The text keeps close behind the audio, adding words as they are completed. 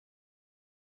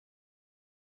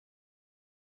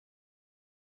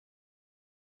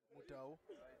Mudau.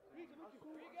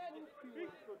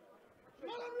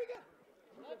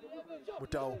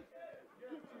 Mudau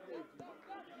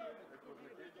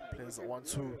plays a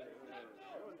 1-2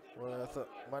 with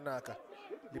Manaka.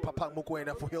 Lipapang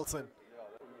Mukwena for Hilton.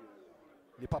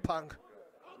 Lipapang.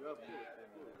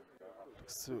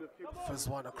 So first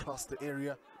one across the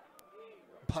area.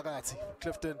 Pagati,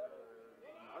 Clifton.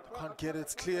 Can't get it,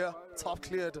 it's clear. Top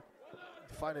cleared.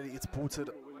 Finally it's booted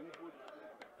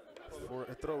for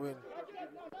a throw-in.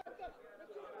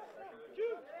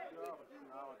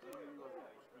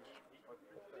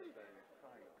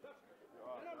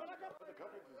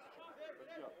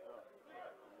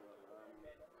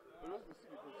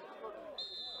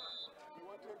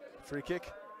 Free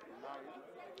kick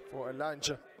for a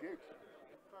lunge.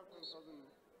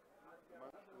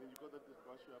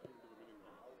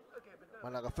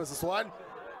 Malaga first one.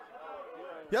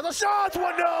 He has a shot!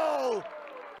 1-0!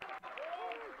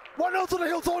 1-0 to the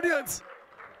Hiltonians.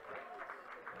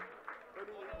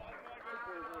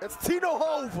 It's Tino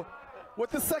Hove with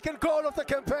the second goal of the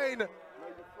campaign.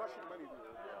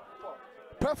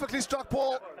 Perfectly struck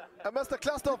ball amidst the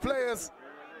cluster of players.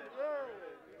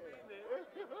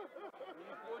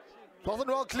 Wasn't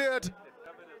well cleared.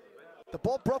 The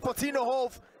ball brought for Tino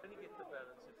Hove.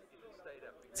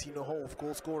 Tino Hove,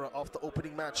 goal scorer after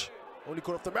opening match. Only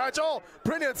goal of the match. Oh,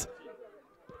 brilliant.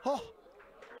 Oh,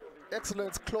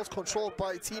 excellent close control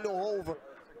by Tino Hove.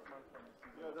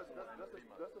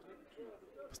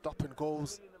 Stopping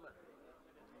goals.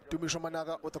 Dumisho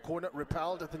Managa with the corner,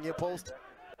 repelled at the near post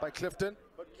by Clifton.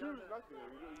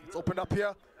 It's opened up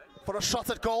here for a shot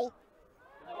at goal.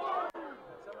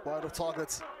 Wide of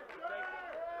targets.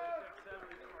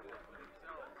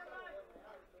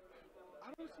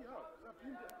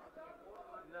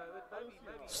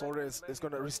 Soares is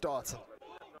going to restart.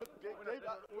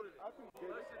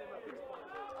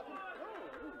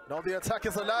 Now the attack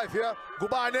is alive here.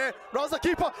 Gubane rounds the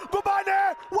keeper.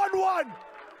 Gubane 1-1.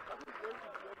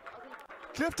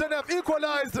 Clifton have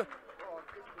equalized.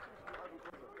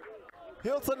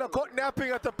 Hilton are caught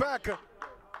napping at the back.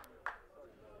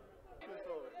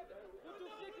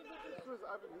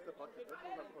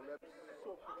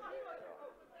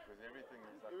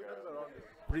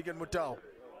 Regan Mudau.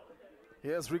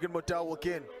 Here's Regan Mudau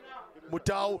again.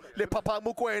 Mudau, Lepapang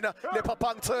Mukwena.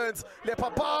 Lepapang turns.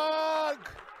 Lepapang!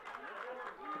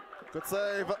 Good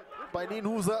save by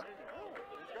Ninhuza.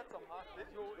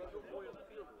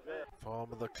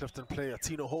 From the Clifton player,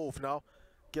 Tino Hove now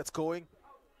gets going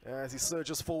as he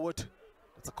surges forward.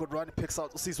 It's a good run. He picks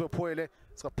out Usizwe Poele.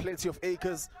 He's got plenty of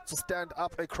acres to stand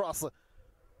up across.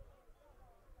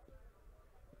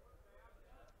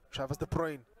 Travis De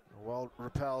Bruyne, well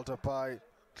repelled by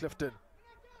Clifton.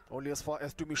 Only as far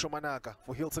as Dumisho Manaka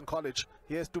for Hilton College.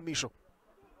 Here's Dumisho.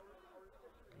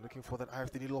 Looking for that eye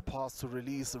of the needle pass to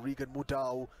release Regan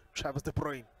Mudau. Travis De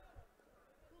Bruyne.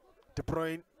 De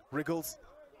Bruyne wriggles.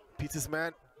 Peter's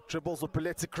man dribbles with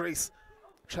balletic grace.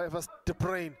 Travis De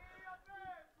Bruyne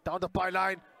down the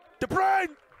byline. De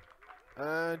Bruyne!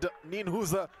 And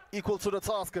Ninhuza equal to the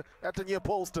task at the near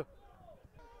post.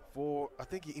 For, I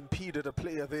think he impeded a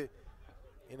player there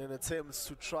in an attempt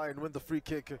to try and win the free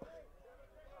kick.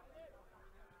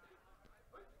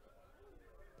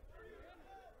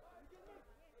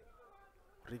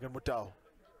 Regan Mudau.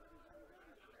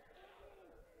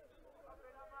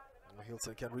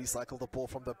 Hilton can recycle the ball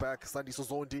from the back. Sandy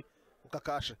Sozondi,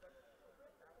 Ukakashi.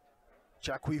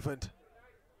 Jack Weavand.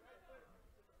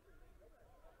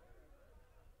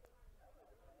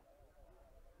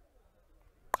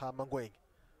 Kamangweng.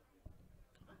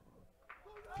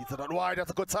 Feeds it out wide.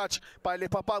 That's a good touch by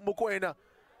Lepapang Mukwena.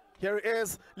 Here it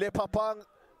is, Lepapang.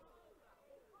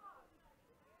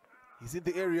 He's in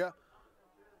the area.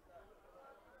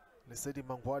 Lesedi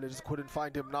Mangwale just couldn't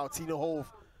find him now. Tino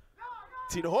Hove.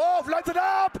 Tino Hove lights it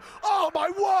up! Oh my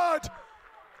word!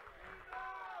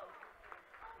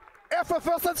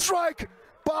 FFS strike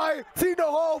by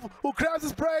Tino Hove, who grabs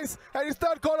his brace and his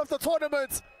third goal of the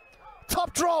tournament.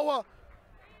 Top drawer.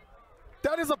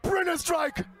 That is a brilliant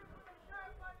strike.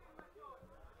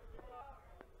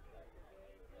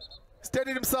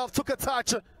 Steadied himself, took a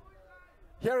touch.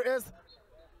 Here it is.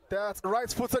 That's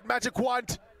right-footed magic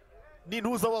wand.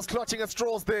 Ninhuza was clutching at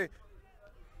straws there.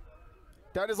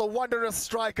 That is a wondrous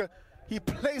striker. He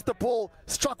placed the ball,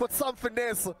 struck with some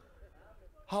finesse.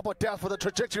 How about that for the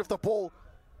trajectory of the ball?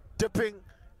 Dipping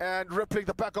and rippling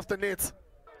the back of the net.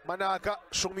 Manaka,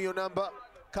 show me your number.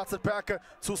 Cuts it back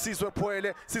to Sizwe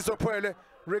Poele. Sizwe Poele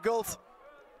wriggles.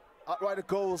 Outright it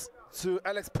goes to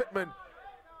Alex Pittman.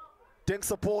 Dinks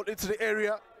the ball into the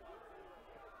area.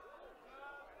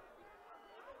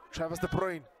 Travis De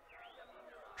Bruyne.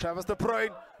 Travis De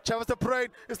Bruyne. Travis De Bruyne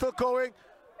is still going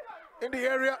in the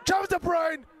area. Travis De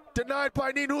Bruyne denied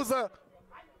by Ninuza.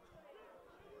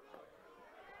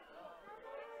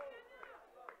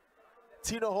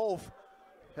 Tino Hove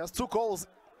has 2 goals.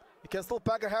 He can still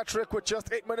bag a hat-trick with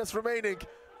just 8 minutes remaining.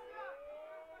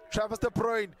 Travis De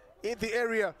Bruyne in the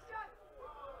area.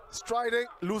 Striding,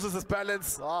 loses his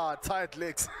balance. Ah, tight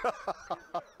legs.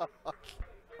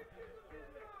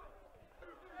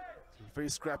 Very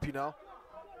scrappy now.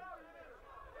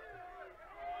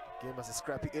 Game has a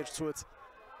scrappy edge to it.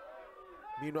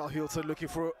 Meanwhile, Hilton looking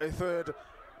for a third.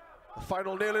 The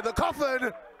final nail in the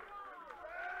coffin.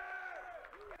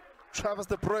 Travis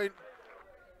De Bruyne.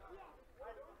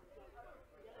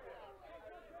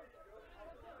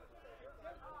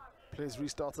 Plays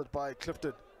restarted by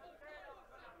Clifton.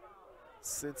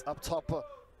 Sits up top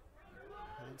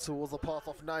and towards the path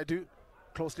of Naidu.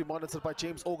 Closely monitored by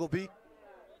James Ogilvie.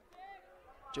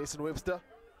 Jason Webster.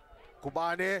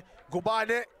 Gubane.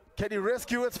 Gubane. Can he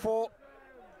rescue it for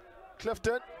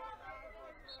Clifton?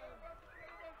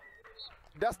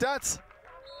 That's that.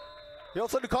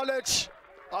 Hilton College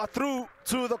are through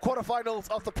to the quarterfinals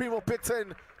of the Primo Big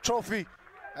Ten Trophy,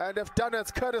 and they've done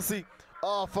it courtesy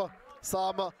of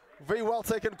some very well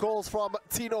taken goals from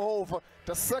Tino Hove.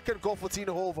 The second goal for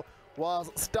Tino Hove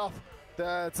was stuff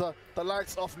that the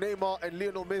likes of Neymar and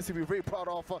Lionel Messi will be very proud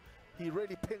of. He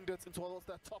really pinged it into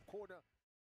that top corner.